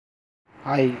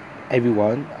Hi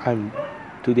everyone, I'm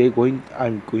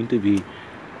going to be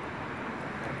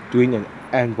doing an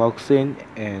unboxing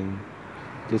and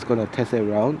just gonna test it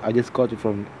around. I just got it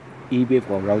from eBay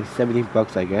for around 17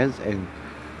 bucks I guess, and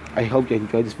I hope you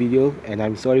enjoy this video, and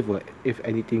I'm sorry for if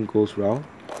anything goes wrong,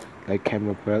 like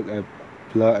camera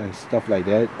blur and stuff like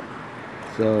that.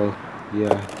 So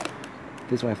yeah,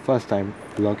 this is my first time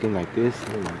vlogging like this.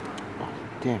 Oh,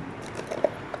 damn.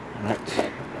 Alright.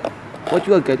 What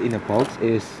you will get in a box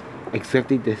is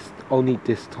exactly only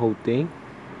this whole thing,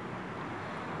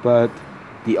 but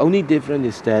the only difference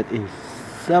is that in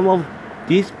some of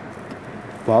these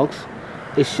box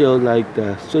it shows like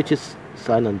the switches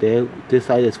sign on there. This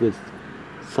side is with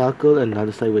circle and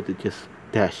another side with just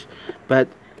dash. But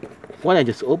when I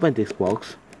just open this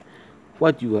box,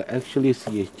 what you will actually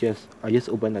see is I just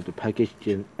open up the package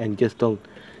and just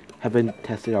haven't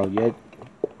tested out yet.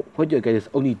 What you get is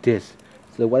only this.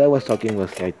 So what I was talking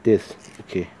was like this.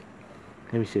 Okay,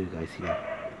 let me show you guys here.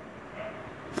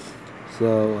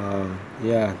 So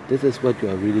yeah, this is what you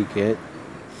will really get.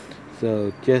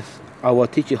 So I will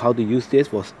teach you how to use this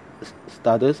for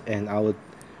starters, and I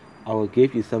will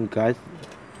give you some guides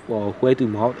for where to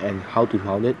mount and how to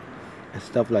mount it and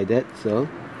stuff like that. So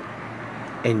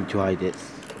enjoy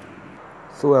this.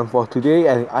 So for today,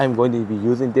 I'm going to be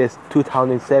using this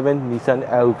 2007 Nissan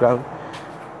Elgrand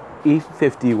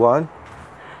E51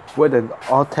 with an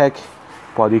all-tech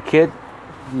body kit.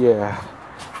 Yeah,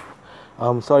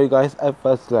 sorry guys, at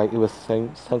first like it was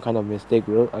some kind of mistake,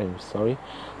 bro. I'm sorry.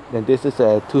 Then this is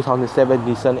a 2007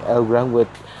 Nissan Elgrand with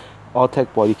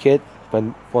all-tech body kit, but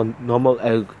for normal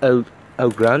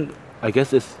Elgrand, I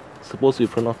guess it's supposed to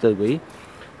be pronounced that way.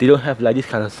 They don't have like this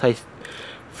kind of size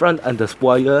front and the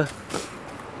spoiler,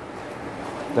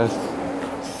 the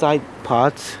side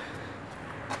parts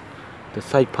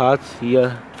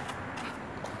here,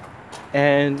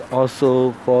 and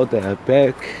also for the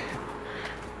back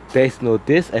there's no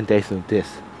this and there's no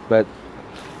this, but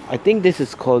I think this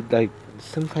is called like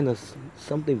some kind of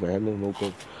something, but I don't know.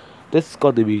 But this has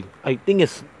got to be, I think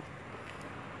it's,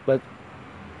 but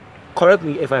correct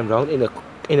me if I'm wrong in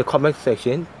the comment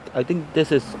section. I think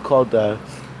this is called the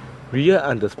rear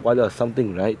and the spoiler or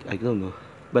something, right? I don't know,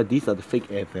 but these are the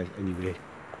fake air fans anyway.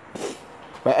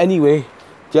 But anyway,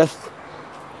 just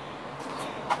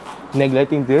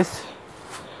neglecting this,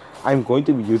 I'm going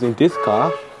to be using this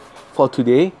car for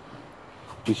today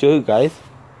to show you guys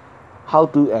how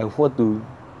to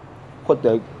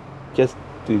and just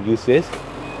to use this.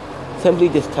 Simply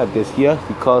just tap this here,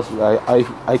 because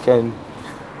I can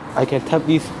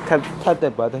tap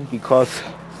that button, because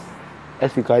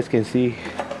as you guys can see,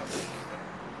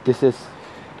 this is,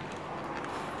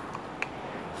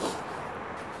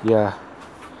 yeah,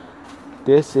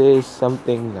 this is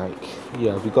something like,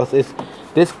 yeah, because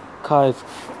this car has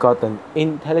got an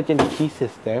intelligent key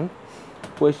system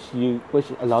which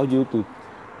allow you to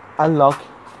unlock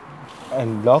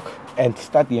and lock and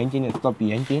start the engine and stop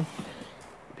the engine,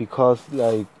 because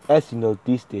like as you know,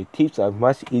 these days thieves are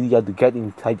much easier to get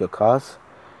inside your cars.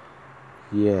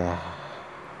 Yeah,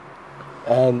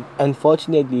 and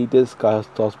unfortunately this car's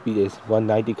top speed is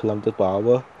 190 kilometers per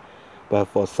hour, but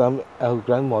for some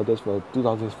Elgrand models for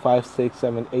 2005, 6,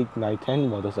 7, 8, 9, 10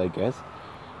 models, I guess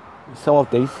some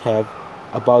of these have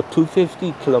about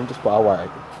 250 kilometers per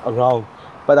hour around.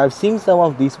 But I've seen some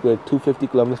of these with 250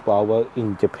 kilometers per hour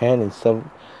in Japan and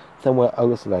somewhere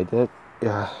else like that.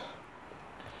 Yeah.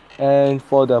 And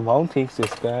for the mounting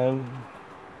system,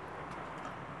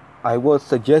 I would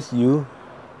suggest you,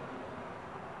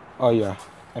 oh yeah,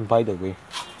 and by the way,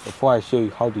 before I show you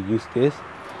how to use this,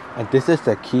 and this is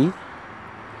the key.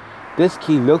 This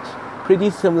key looks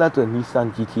pretty similar to a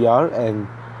Nissan GTR, and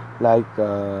like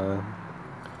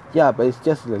yeah, but it's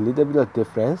just a little bit of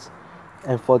difference.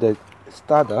 And for the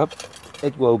startup,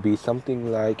 it will be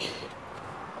something like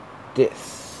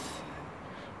this.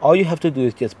 All you have to do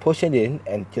is just push it in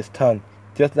and just turn,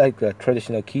 just like the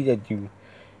traditional key that you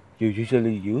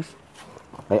usually use.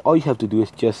 Like all you have to do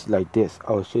is just like this.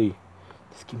 I'll show you.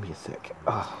 Just give me a sec.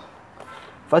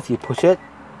 First you push it,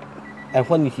 and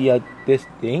when you hear this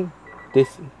thing,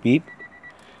 this beep,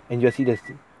 and you'll see this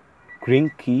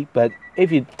green key. But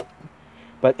if you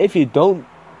don't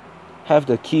have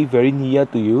the key very near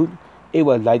to you, it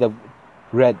will light up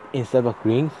red instead of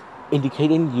green,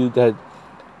 indicating you that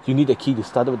you need a key to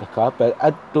start up the car. But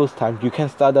at those times you can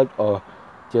start up or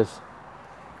just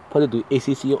put it to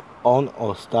ACC on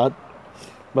or start.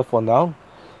 But for now,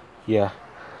 yeah,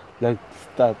 let's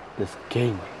start this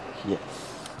game. Yes.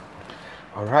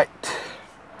 Alright,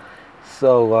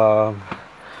 so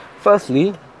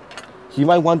firstly, you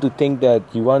might want to think that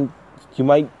you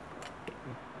might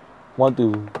want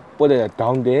to put it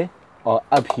down there or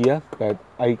up here, but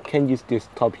I can't use this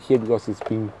top here because it's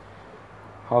been,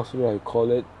 how should I call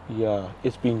it? Yeah,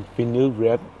 it's been vinyl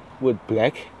wrapped with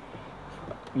black.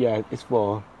 Yeah, it's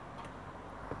for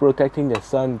protecting the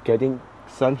sun, getting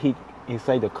sun heat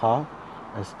inside the car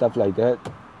and stuff like that.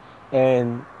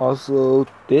 And also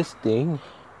this thing,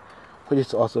 which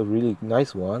is also a really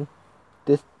nice one,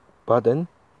 this button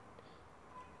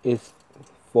is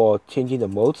for changing the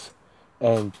modes,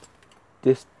 and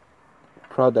this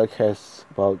product has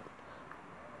about,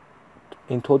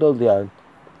 in total there are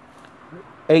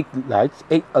 8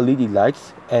 LED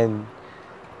lights, and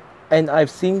I've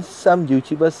seen some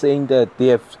YouTubers saying that they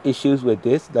have issues with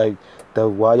this, like the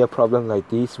wire problem, like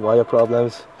these wire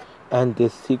problems, and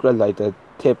this secret like the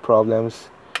tip problems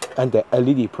and the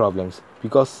LED problems,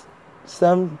 because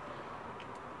some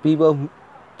people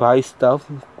buy stuff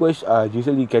which are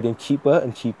usually getting cheaper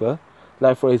and cheaper.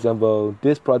 Like for example,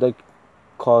 this product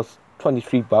costs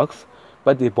 23 bucks,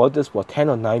 but they bought this for 10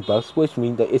 or 9 bucks, which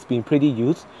means that it's been pretty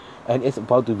used and it's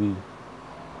about to be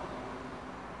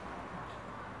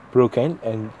broken.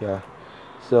 And yeah,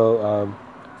 so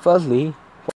firstly,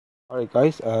 alright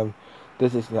guys,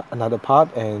 this is another part,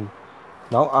 and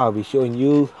now I'll be showing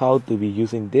you how to be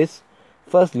using this.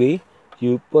 Firstly,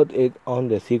 you put it on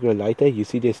the cigarette lighter. You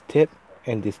see this tip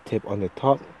and this tip on the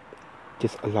top,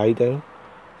 just a lighter.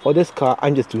 For this car,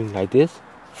 I'm just doing like this.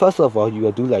 First of all, you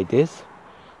will do like this.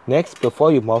 Next,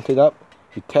 before you mount it up,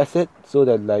 you test it so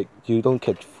that like you don't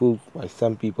get fooled by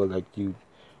some people like you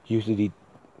usually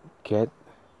get.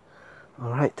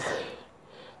 Alright,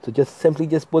 so simply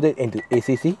put it into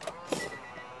ACC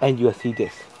and you will see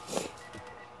this.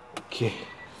 Okay,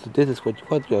 so this is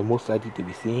what you are most likely to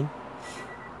be seeing.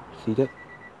 See that?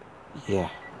 Yeah.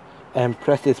 And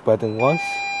press this button once.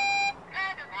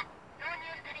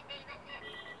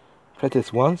 Press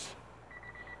this once.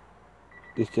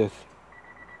 This just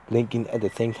blinking at the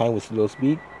same time with slow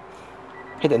speed.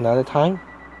 Hit another time.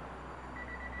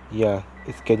 Yeah,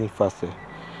 it's getting faster.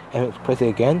 And press it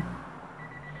again.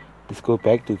 Let's go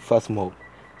back to fast mode.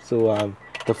 So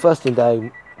the first thing that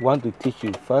I want to teach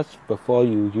you first before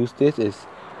you use this is,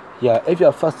 yeah, if you're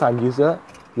a first time user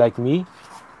like me,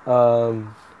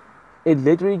 it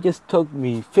literally just took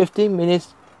me 15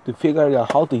 minutes to figure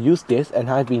out how to use this, and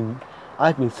I've been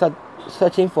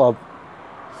searching for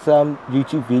some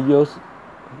YouTube videos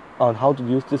on how to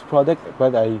use this product,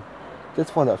 but I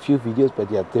just found a few videos, but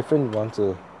they are different ones,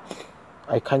 so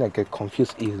I kind of get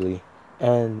confused easily.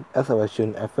 And as I was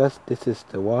showing at first, this is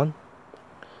the one.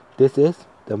 This is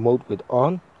the mode with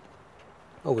on.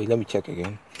 Oh wait, let me check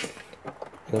again.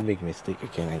 I don't make a mistake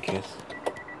again, I guess.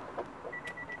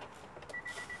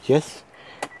 Yes,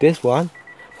 this one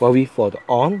will be for the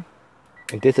on,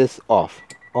 and this is off.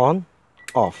 On,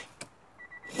 off.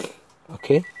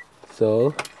 Okay,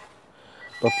 so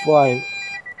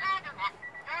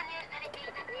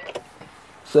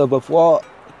before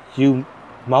you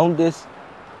mount this,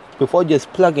 before you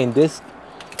just plug in this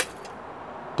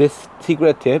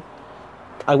secret tip,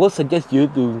 I would suggest you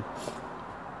to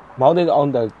mount it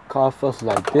on the car first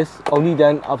like this. Only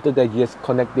then after that you just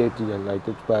connect it to the lights.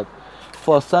 But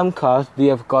for some cars, they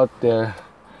have got the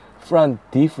front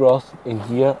defrost in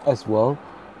here as well.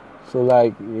 So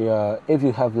like, yeah, if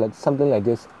you have like something like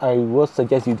this, I would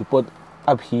suggest you to put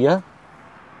up here,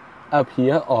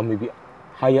 or maybe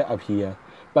higher up here.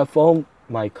 But for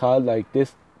my car, like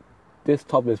this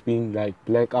top is being like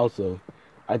black out, so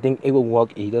I think it won't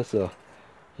work either. So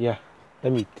yeah,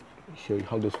 let me show you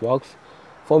how this works.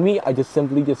 For me, I just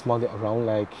simply mount it around.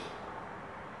 Like,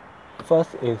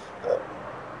 first is,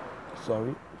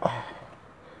 sorry,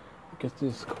 because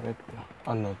this is correct.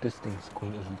 Oh no, this thing is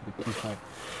going a little bit too high.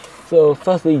 So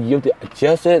firstly, you have to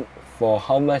adjust it for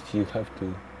how much you have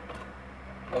to.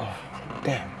 Oh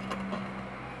damn.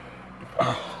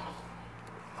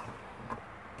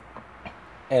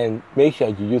 And make sure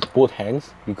you use both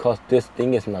hands, because this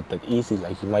thing is not that easy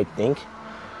like you might think.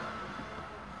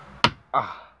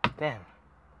 Damn.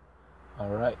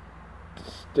 Alright,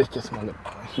 this just mounted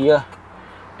here,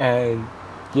 and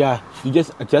yeah, you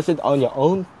just adjust it on your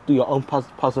own, do your own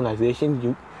personalization.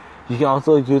 You can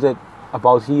also use it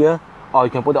about here, or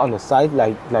you can put it on the side,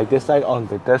 like this side, on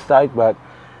that side. But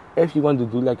if you want to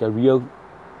do like a real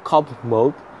cop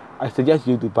mode, I suggest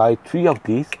you to buy 3 of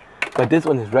these. But this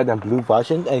one is red and blue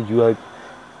version, and you are,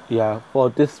 yeah, for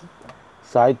this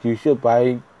side you should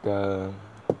buy the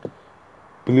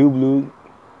blue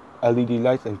LED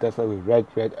lights, and that's why with red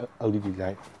LED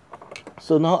light.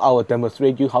 So now I will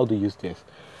demonstrate you how to use this.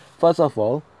 First of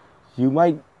all, you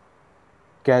might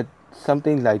get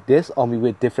something like this, or maybe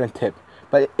with different tip,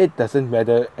 but it doesn't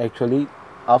matter actually.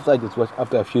 after I just watched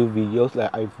after a few videos,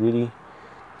 like I've really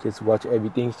just watched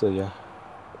everything. So yeah,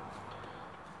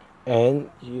 and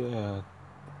yeah,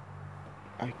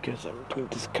 I guess I'm doing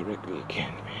this correctly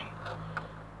again, man.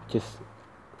 Just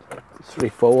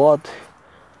straightforward.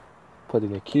 Put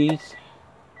in the keys,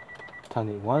 turn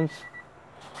it once,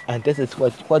 and this is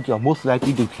what you're most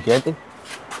likely to be getting.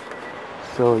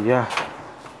 So yeah,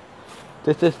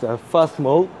 this is the first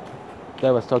mode that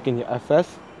I was talking in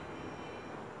FS.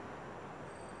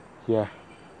 Yeah,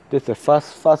 this is the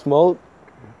first mode,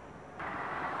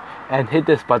 and hit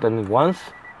this button once,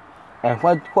 and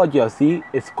what you'll see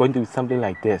is going to be something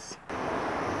like this.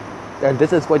 And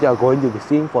this is what you're going to be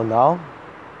seeing for now.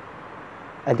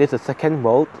 And this is the second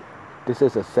mode. This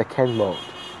is the second mode.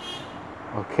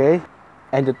 Okay,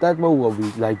 and the third mode will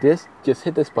be like this. Just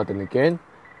hit this button again,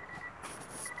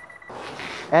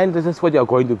 and this is what you're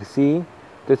going to be seeing.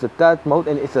 There's a third mode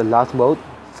and it's the last mode.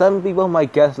 Some people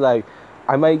might guess like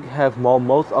I might have more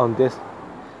modes on this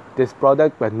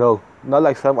product, but no, not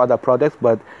like some other products.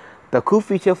 But the cool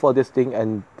feature for this thing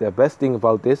and the best thing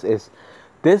about this is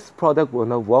this product will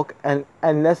not work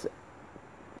unless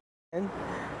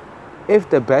if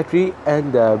the battery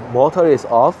and the motor is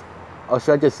off, or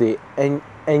should I just say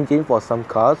engine for some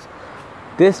cars.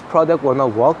 This product will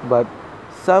not work, but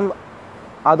some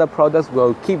other products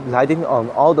will keep lighting on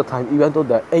all the time even though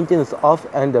the engine is off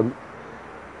and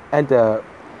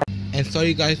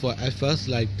sorry guys for at first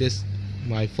like this,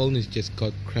 my phone is just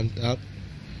got cramped up.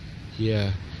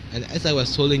 Yeah, and as I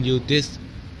was telling you, this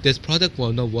product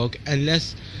will not work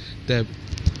unless the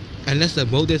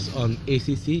mode is on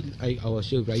ACC. I will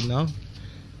show you right now.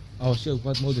 I'll show you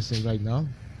what mode is in right now.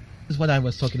 This is what I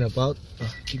was talking about.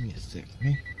 Give me a sec,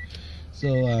 man.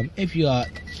 So if you are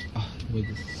wait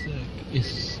a sec,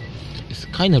 it's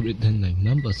kind of written like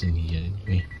numbers in here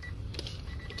anyway.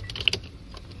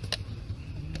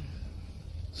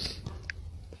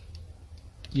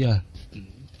 Yeah,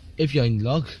 if you're in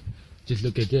log, just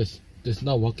look at this. It's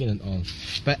not working at all.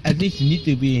 But at least you need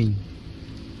to be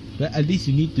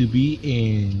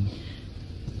in.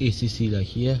 ACC like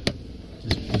here.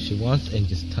 Just push it once and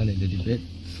just turn it a little bit.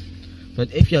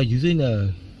 But if you're using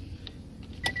a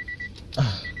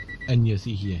and you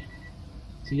see here,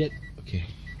 see that? Okay.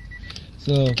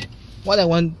 So what I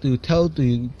want to tell to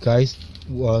you guys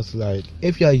was like,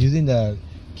 if you are using the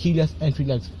keyless entry,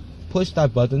 like push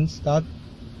that button, start.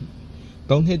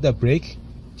 Don't hit the brake.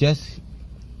 Just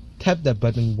tap the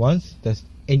button once, the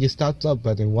engine starts up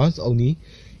button once only,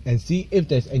 and see if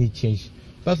there's any change.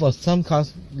 But for some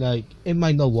cars, like it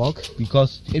might not work,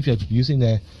 because if you're using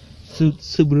the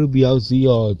Subaru BLZ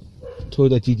or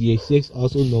Toyota GT86,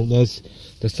 also known as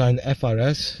the sign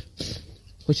FRS,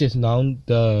 which is now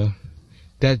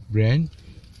that brand,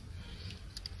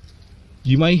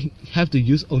 you might have to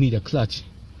use only the clutch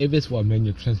if it's for a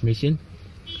manual transmission.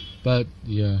 But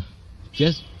yeah,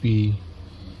 just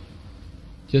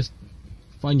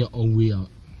find your own way out.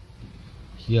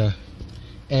 Yeah,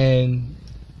 and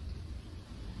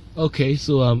okay,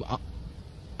 so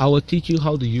I will teach you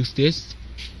how to use this.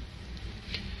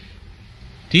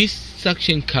 These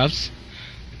suction cups,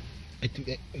 I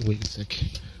think wait a sec,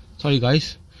 sorry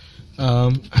guys.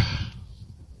 Alright,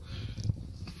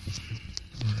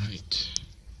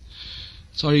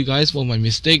 sorry guys for my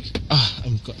mistake.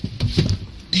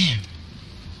 Damn,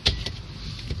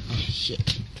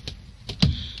 shit.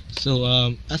 So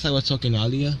as I was talking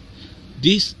earlier,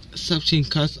 these suction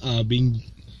cups are being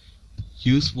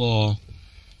used to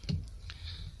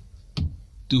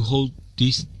hold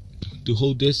this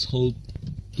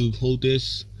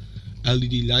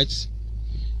LED lights.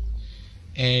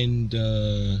 And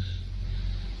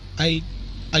I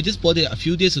just bought it a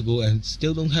few days ago and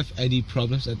still don't have any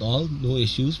problems at all, no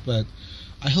issues. But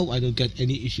I hope I don't get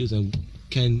any issues, and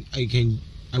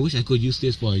I wish I could use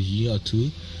this for a year or two,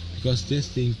 because this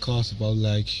thing costs about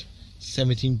like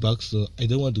 17 bucks, so I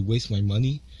don't want to waste my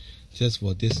money just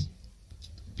for this,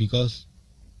 because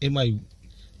it might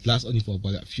last only for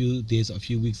about a few days or a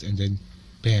few weeks, and then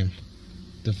bam,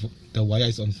 the wire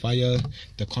is on fire,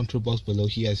 the control box below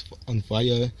here is on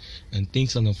fire, and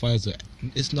things are on fire. So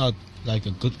it's not like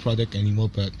a good product anymore.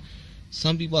 But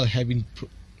some people are having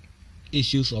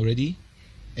issues already,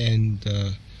 and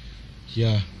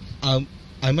yeah,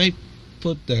 I might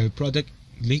put the product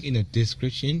link in the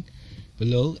description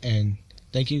below. And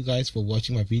thank you guys for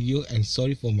watching my video, and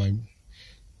sorry for my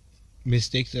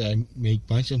mistakes that I made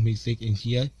bunch of mistakes in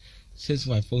here, since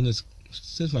my phone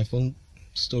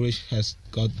storage has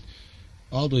got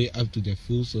all the way up to the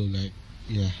full. So like,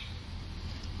 yeah,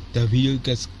 the video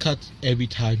gets cut every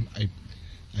time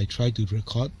I try to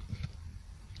record.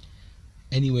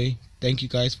 Anyway, thank you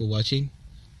guys for watching.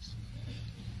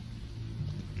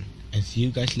 and see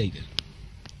you guys later.